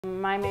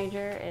My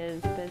major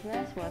is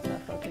business with a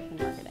focus in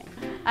marketing.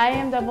 I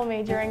am double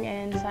majoring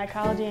in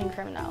psychology and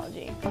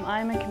criminology.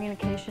 I'm a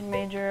communication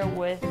major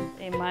with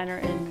a minor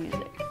in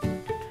music.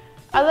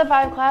 Out of the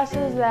 5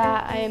 classes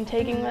that I am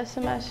taking this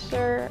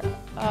semester,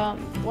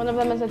 one of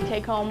them is a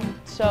take-home,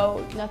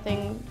 so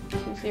nothing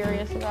too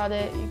serious about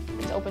it.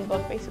 It's open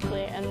book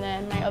basically, and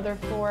then my other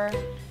 4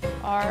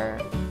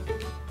 are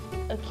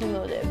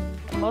accumulative.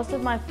 Most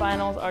of my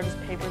finals are just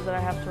papers that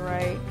I have to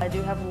write. I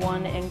do have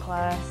one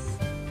in-class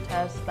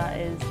test that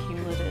is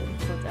cumulative,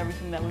 so it's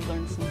everything that we've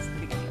learned since the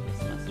beginning of the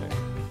semester.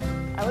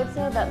 I would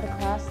say that the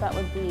class that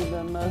would be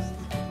the most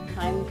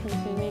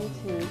time-consuming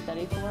to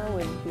study for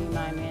would be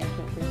my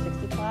Management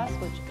 360 class,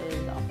 which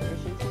is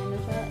operations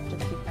management,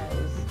 just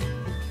because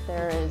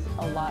there is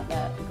a lot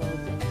that goes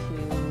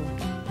into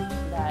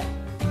that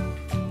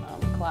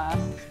class,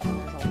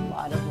 and there's a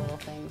lot of little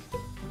things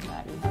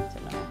that you have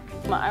to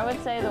know. I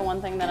would say the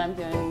one thing that I'm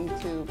doing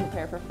to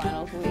prepare for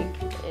finals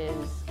week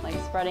is like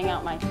spreading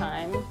out my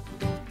time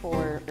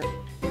for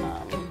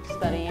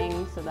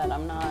studying so that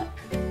I'm not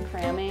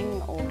cramming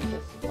or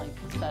just like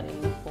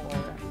studying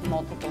for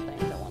multiple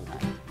things at one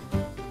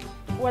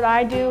time. What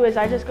I do is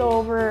I just go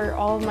over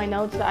all of my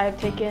notes that I've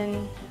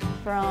taken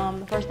from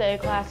the first day of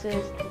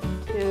classes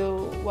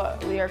to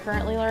what we are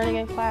currently learning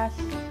in class,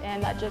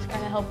 and that just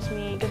kind of helps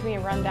me, gives me a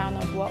rundown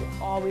of what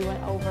all we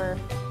went over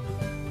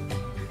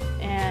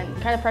and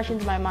kind of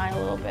freshens my mind a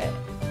little bit.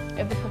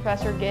 If the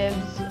professor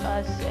gives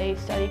us a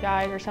study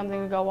guide or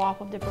something to go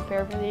off of to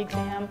prepare for the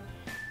exam,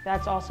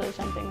 that's also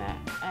something that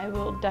I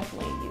will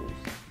definitely use.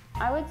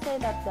 I would say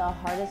that the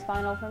hardest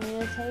final for me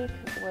to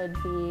take would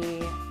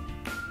be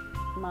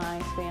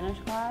my Spanish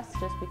class,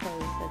 just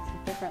because it's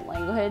a different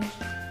language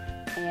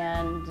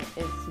and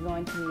it's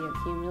going to be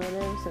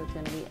accumulative, so it's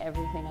going to be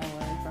everything I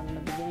learned from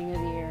the beginning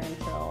of the year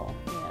until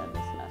the end of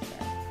the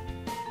semester.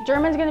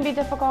 German's going to be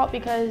difficult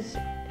because,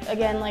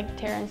 again, like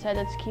Taryn said,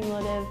 it's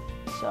cumulative,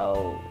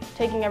 so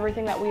taking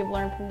everything that we've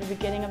learned from the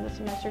beginning of the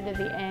semester to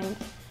the end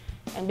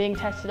and being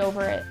tested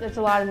over it, it's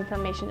a lot of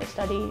information to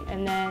study.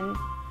 And then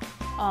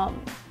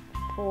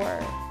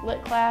for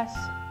lit class,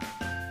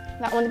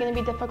 that one's going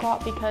to be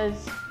difficult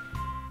because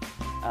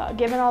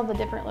given all the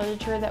different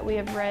literature that we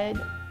have read,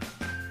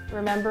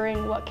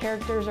 remembering what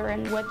characters are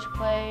in which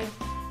play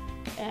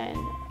and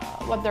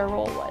what their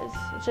role was,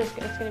 it's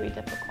going to be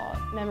difficult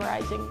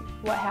memorizing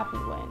what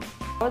happened when.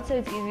 I would say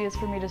it's easiest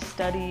for me to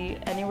study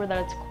anywhere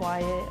that it's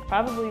quiet.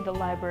 Probably the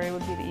library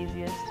would be the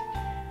easiest,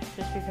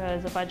 just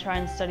because if I try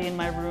and study in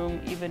my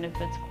room, even if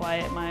it's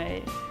quiet,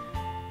 my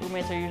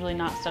roommates are usually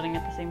not studying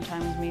at the same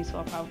time as me, so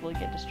I'll probably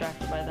get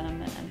distracted by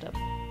them and end up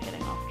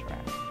getting off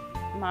track.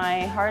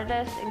 My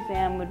hardest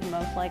exam would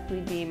most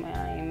likely be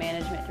my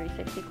Management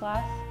 360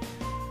 class,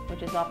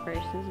 which is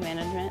operations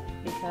management,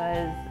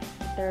 because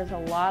there's a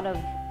lot of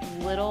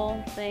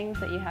little things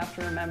that you have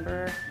to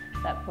remember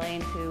that play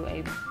into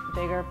a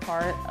bigger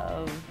part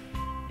of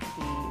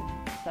the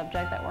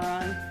subject that we're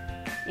on.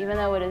 Even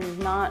though it is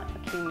not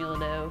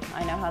cumulative,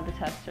 I know how the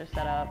tests are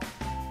set up,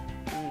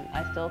 and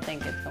I still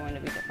think it's going to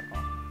be difficult.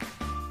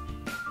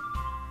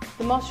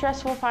 The most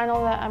stressful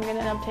final that I'm going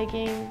to end up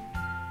taking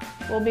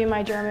will be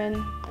my German,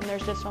 and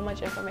there's just so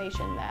much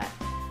information that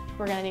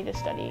we're going to need to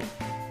study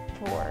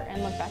for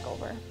and look back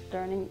over.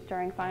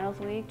 During finals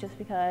week, just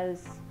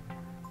because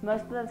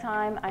most of the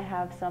time I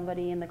have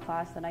somebody in the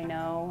class that I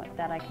know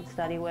that I can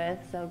study with,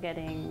 so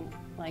getting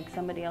like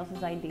somebody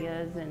else's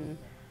ideas and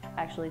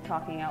actually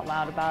talking out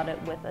loud about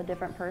it with a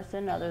different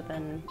person other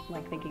than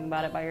like thinking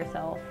about it by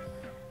yourself,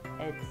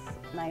 it's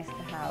nice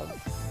to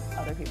have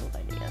other people's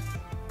ideas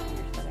when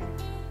you're studying.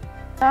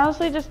 It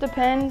honestly just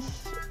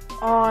depends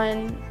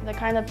on the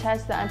kind of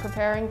test that I'm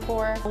preparing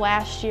for.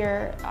 Last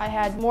year I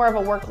had more of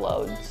a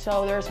workload,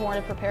 so there's more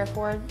to prepare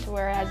for,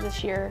 whereas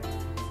this year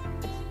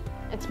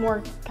it's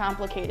more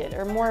complicated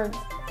or more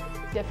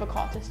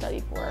difficult to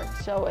study for,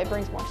 so it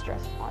brings more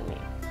stress on me.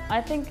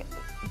 I think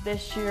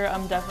this year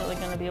I'm definitely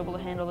going to be able to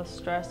handle the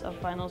stress of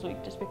finals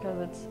week, just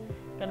because it's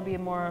going to be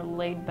more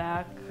laid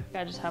back.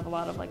 I just have a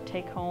lot of like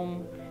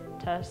take-home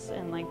tests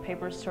and like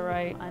papers to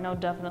write. I know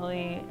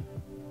definitely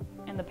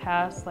in the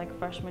past, like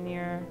freshman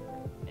year,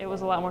 it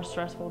was a lot more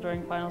stressful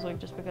during finals week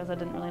just because I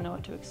didn't really know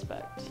what to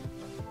expect.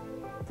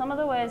 Some of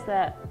the ways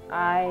that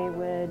I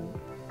would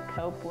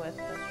cope with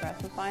the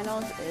stress of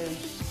finals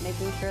is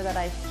making sure that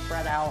I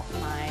spread out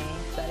my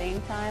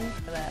studying time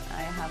so that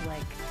I have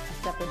like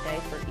a separate day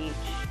for each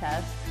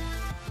test,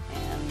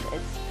 and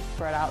it's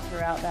spread out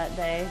throughout that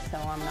day, so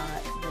I'm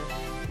not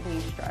just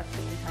being stressed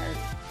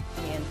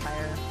the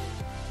entire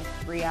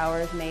like 3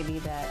 hours maybe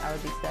that I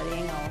would be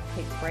studying. I'll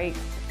take breaks.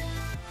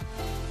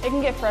 It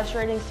can get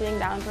frustrating sitting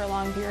down for a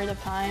long period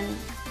of time,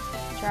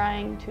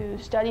 trying to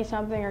study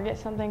something or get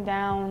something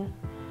down.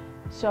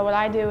 So what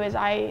I do is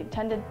I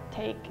tend to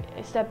take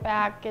a step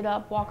back, get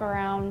up, walk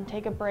around,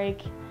 take a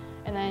break,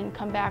 and then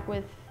come back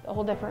with a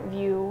whole different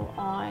view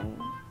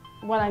on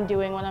what I'm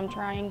doing, what I'm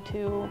trying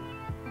to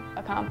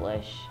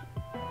accomplish.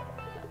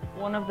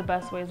 One of the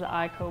best ways that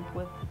I cope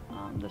with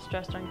the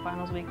stress during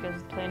finals week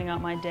is planning out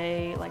my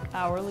day like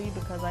hourly,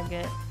 because I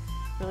get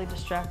really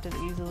distracted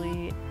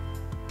easily.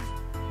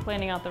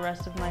 Planning out the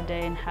rest of my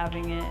day and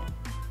having it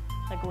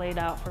like laid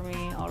out for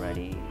me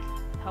already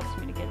helps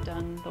me to get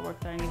done the work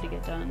that I need to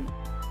get done.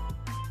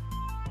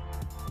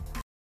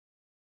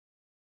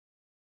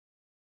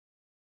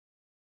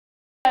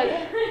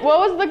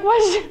 What was the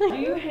question? Do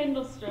you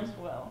handle stress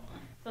well?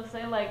 So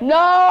say like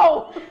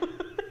No!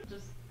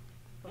 just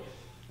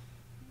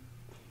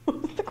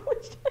What was the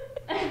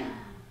question?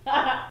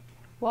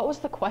 What was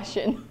the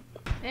question?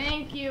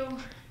 Thank you.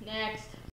 Next.